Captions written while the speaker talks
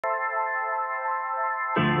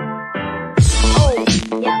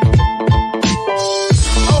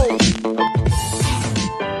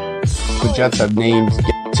Jets have named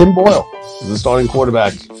Tim Boyle as the starting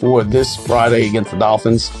quarterback for this Friday against the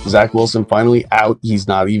Dolphins. Zach Wilson finally out. He's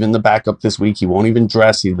not even the backup this week. He won't even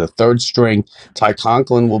dress. He's the third string. Ty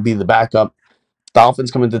Conklin will be the backup. Dolphins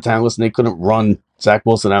come into town. Listen, they couldn't run Zach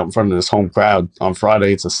Wilson out in front of this home crowd on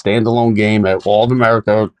Friday. It's a standalone game that all of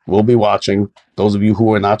America will be watching. Those of you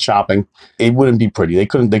who are not shopping, it wouldn't be pretty. They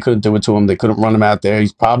couldn't do it to him. They couldn't run him out there.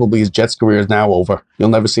 His Jets career is now over. You'll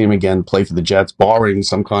never see him again play for the Jets, barring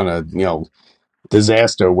some kind of,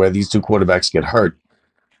 disaster where these two quarterbacks get hurt.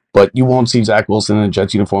 But you won't see Zach Wilson in a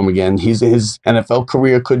Jets uniform again. His NFL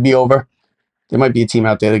career could be over. There might be a team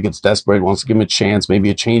out there that gets desperate, wants to give him a chance, maybe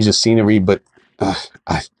a change of scenery, but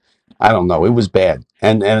I don't know. It was bad.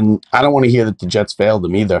 And I don't want to hear that the Jets failed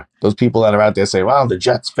them either. Those people that are out there say, wow, the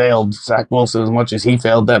Jets failed Zach Wilson as much as he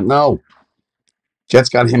failed them. No. Jets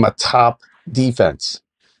got him a top defense.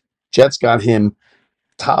 Jets got him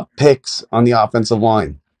top picks on the offensive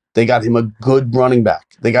line. They got him a good running back.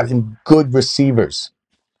 They got him good receivers.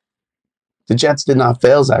 The Jets did not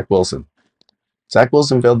fail Zach Wilson. Zach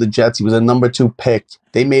Wilson failed the Jets. He was a number 2 pick.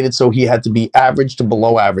 They made it so he had to be average to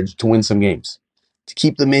below average to win some games, to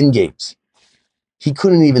keep them in games. He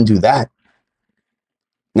couldn't even do that.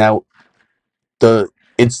 Now,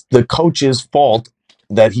 it's the coach's fault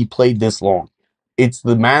that he played this long. It's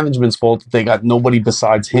the management's fault that they got nobody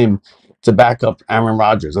besides him to back up Aaron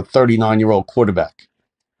Rodgers, a 39-year-old quarterback.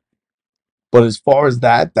 But as far as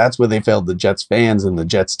that's where they failed the Jets fans and the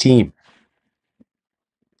Jets team.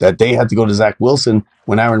 That they had to go to Zach Wilson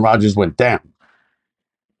when Aaron Rodgers went down.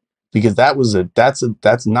 Because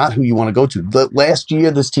that's not who you want to go to. Last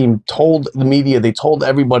year, this team told the media, they told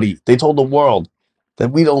everybody, they told the world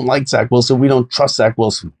that we don't like Zach Wilson, we don't trust Zach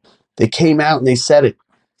Wilson. They came out and they said it.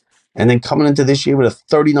 And then coming into this year with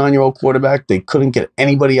a 39-year-old quarterback, they couldn't get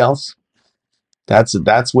anybody else. That's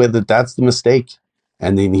the mistake.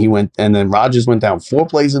 And then Rodgers went down 4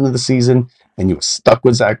 plays into the season, and you were stuck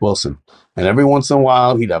with Zach Wilson. And every once in a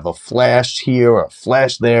while, he'd have a flash here or a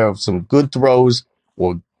flash there of some good throws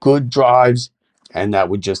or good drives, and that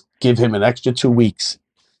would just give him an extra 2 weeks.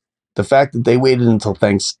 The fact that they waited until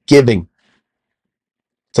Thanksgiving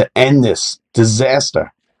to end this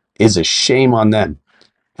disaster is a shame on them.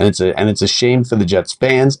 And it's a shame for the Jets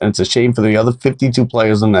fans, and it's a shame for the other 52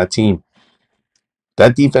 players on that team.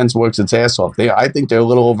 That defense works its ass off. I think they're a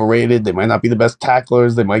little overrated. They might not be the best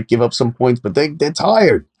tacklers. They might give up some points, but they're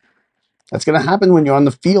tired. That's going to happen when you're on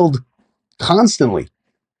the field constantly.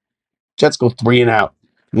 Jets go 3 and out.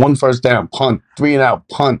 1 first down, punt, 3 and out,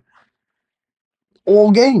 punt. All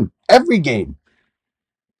game, every game.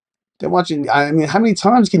 They're watching. I mean, how many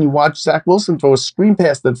times can you watch Zach Wilson throw a screen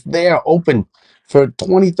pass that's there open for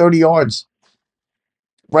 20, 30 yards?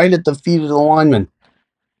 Right at the feet of the lineman.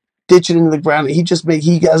 Ditch it into the ground.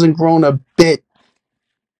 He hasn't grown a bit.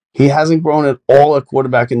 He hasn't grown at all at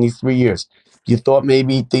quarterback in these 3 years. You thought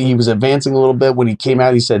maybe he was advancing a little bit when he came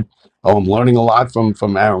out. He said, oh, I'm learning a lot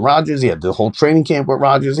from Aaron Rodgers. He had the whole training camp with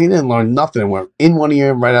Rodgers. He didn't learn nothing. We're in one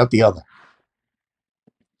ear and right out the other.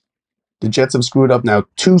 The Jets have screwed up now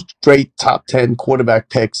 2 straight top 10 quarterback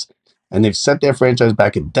picks, and they've set their franchise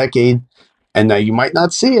back a decade. And now you might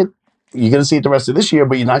not see it. You're going to see it the rest of this year,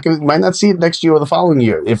 but you might not see it next year or the following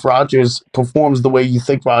year if Rodgers performs the way you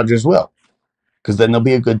think Rodgers will, because then they'll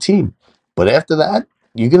be a good team. But after that,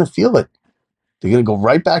 you're going to feel it. They're going to go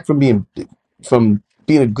right back from being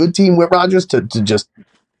a good team with Rodgers to just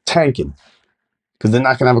tanking, because they're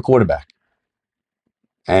not going to have a quarterback.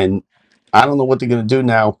 And I don't know what they're going to do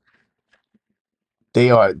now.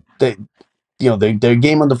 They're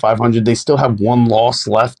game under 500. They still have 1 loss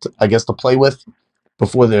left, I guess, to play with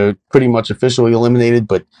before they're pretty much officially eliminated.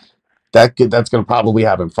 But that's going to probably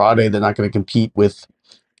happen Friday. They're not going to compete with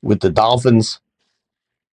the Dolphins.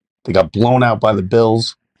 They got blown out by the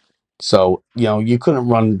Bills. So, you couldn't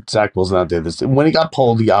run Zach Wilson out there. When he got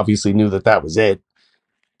pulled, he obviously knew that was it.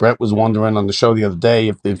 Brett was wondering on the show the other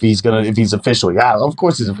day if he's officially out. Of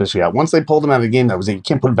course he's officially out. Once they pulled him out of the game, that was it. You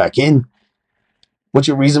can't put him back in. What's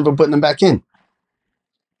your reason for putting him back in?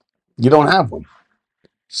 You don't have one.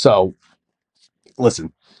 So,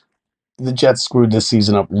 listen, the Jets screwed this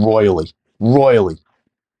season up royally. Royally.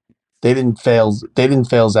 They didn't fail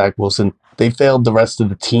Zach Wilson. They failed the rest of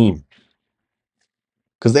the team.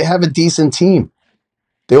 Because they have a decent team.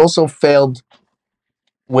 They also failed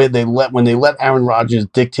when they let Aaron Rodgers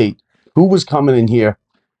dictate who was coming in here,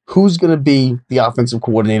 who's going to be the offensive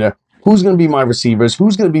coordinator, who's going to be my receivers,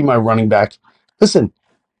 who's going to be my running back. Listen,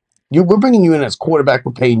 we're bringing you in as quarterback.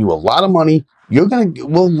 We're paying you a lot of money.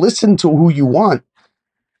 We'll listen to who you want.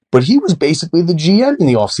 But he was basically the GM in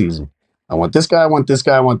the offseason. I want this guy, I want this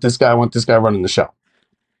guy, I want this guy, I want this guy running the show.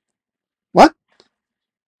 What?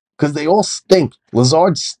 because they all stink.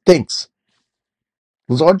 Lazard stinks.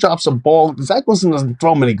 Lazard drops a ball. Zach Wilson doesn't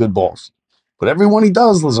throw many good balls, but every one he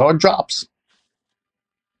does, Lazard drops.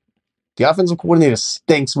 The offensive coordinator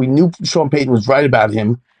stinks. We knew Sean Payton was right about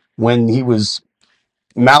him when he was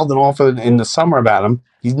mouthing off in the summer about him.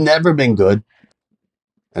 He's never been good.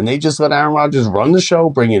 And they just let Aaron Rodgers run the show,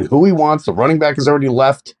 bring in who he wants. The running back has already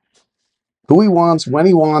left. Who he wants, when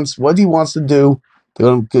he wants, what he wants to do. They're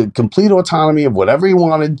going to get complete autonomy of whatever he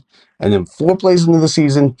wanted. And then 4 plays into the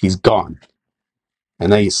season, he's gone.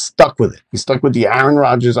 And now he's stuck with it. He's stuck with the Aaron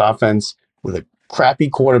Rodgers offense, with a crappy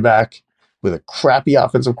quarterback, with a crappy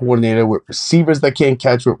offensive coordinator, with receivers that can't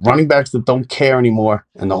catch, with running backs that don't care anymore.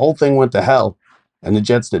 And the whole thing went to hell. And the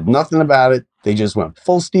Jets did nothing about it. They just went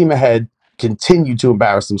full steam ahead, continued to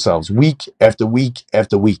embarrass themselves week after week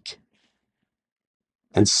after week.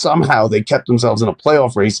 And somehow they kept themselves in a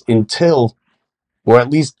playoff race until, or at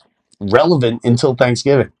least relevant until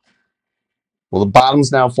Thanksgiving. Well, the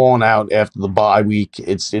bottom's now falling out after the bye week.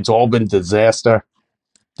 It's all been disaster.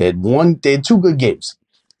 They had 2 good games.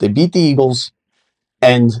 They beat the Eagles,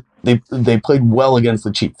 and they played well against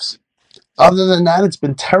the Chiefs. Other than that, it's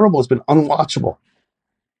been terrible. It's been unwatchable.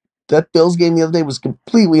 That Bills game the other day was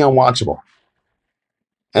completely unwatchable.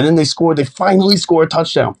 And then they finally scored a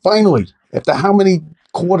touchdown. Finally. After how many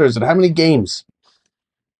quarters and how many games?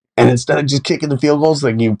 And instead of just kicking the field goals,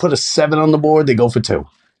 like you put a 7 on the board, they go for 2.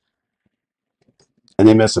 And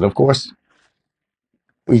they miss it, of course.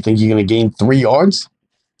 You think you're going to gain 3 yards?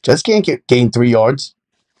 Jets can't gain 3 yards.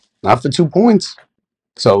 Not for 2 points.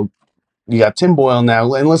 So you got Tim Boyle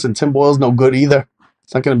now. And listen, Tim Boyle's no good either.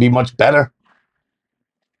 It's not going to be much better.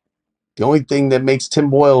 The only thing that makes Tim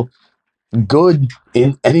Boyle good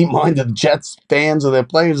in any mind of Jets fans or their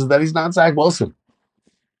players is that he's not Zach Wilson.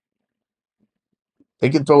 They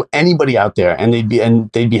could throw anybody out there and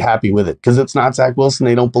they'd be happy with it because it's not Zach Wilson.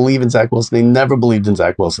 They don't believe in Zach Wilson. They never believed in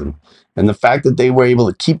Zach Wilson. And the fact that they were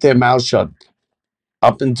able to keep their mouths shut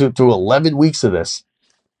up into through 11 weeks of this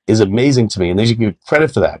is amazing to me, and they should give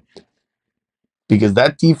credit for that. Because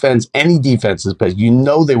that defense, any defense is pissed. You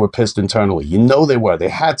know they were pissed internally. You know they were. They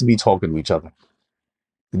had to be talking to each other.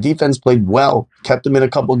 The defense played well, kept them in a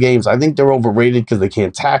couple games. I think they're overrated because they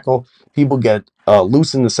can't tackle. People get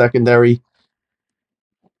loose in the secondary.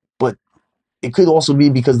 But it could also be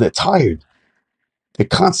because they're tired. They're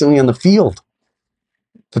constantly on the field.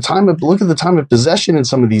 Look at the time of possession in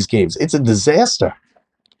some of these games. It's a disaster.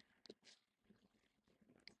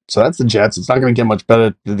 So that's the Jets. It's not going to get much better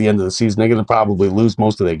at the end of the season. They're going to probably lose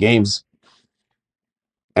most of their games.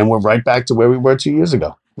 And we're right back to where we were 2 years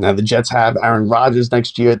ago. Now the Jets have Aaron Rodgers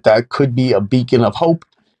next year. That could be a beacon of hope,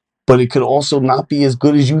 but it could also not be as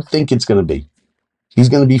good as you think it's going to be. He's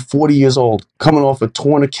going to be 40 years old, coming off a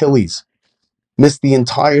torn Achilles, missed the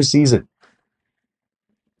entire season.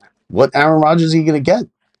 What Aaron Rodgers are you going to get?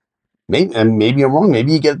 Maybe I'm wrong.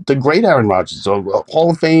 Maybe you get the great Aaron Rodgers, or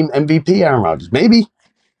Hall of Fame MVP Aaron Rodgers. Maybe.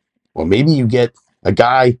 Or maybe you get a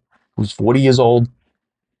guy who's 40 years old,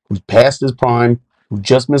 who's past his prime, who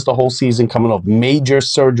just missed a whole season coming off major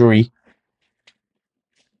surgery,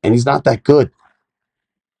 and he's not that good.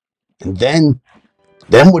 And then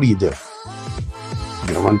what do? You're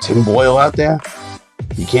going to run Tim Boyle out there?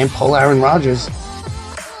 You can't pull Aaron Rodgers.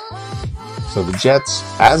 So the Jets,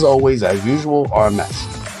 as always, as usual, are a mess.